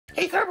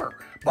Thurber.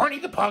 Barney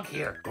the Pug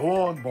here.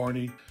 Go on,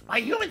 Barney. My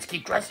humans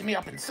keep dressing me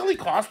up in silly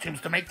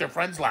costumes to make their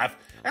friends laugh,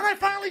 and I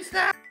finally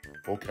snapped.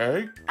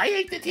 Okay. I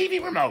ate the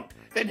TV remote,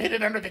 then hid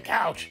it under the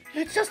couch.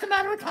 It's just a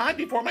matter of time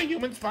before my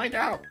humans find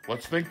out.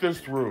 Let's think this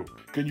through.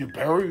 Can you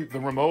bury the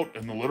remote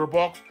in the litter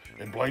box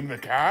and blame the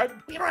cat?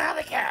 We don't have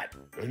a cat.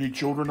 Any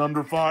children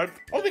under 5?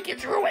 Oh, the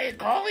kids are away at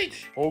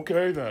college.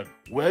 Okay then.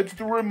 Wedge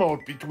the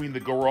remote between the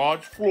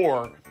garage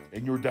floor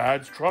and your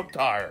dad's truck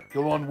tire.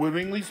 He'll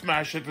unwittingly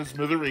smash it to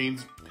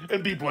smithereens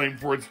and be blamed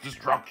for its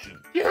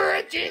destruction. You're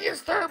a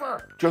genius,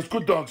 Thurber. Just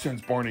good dog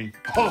sense, Barney.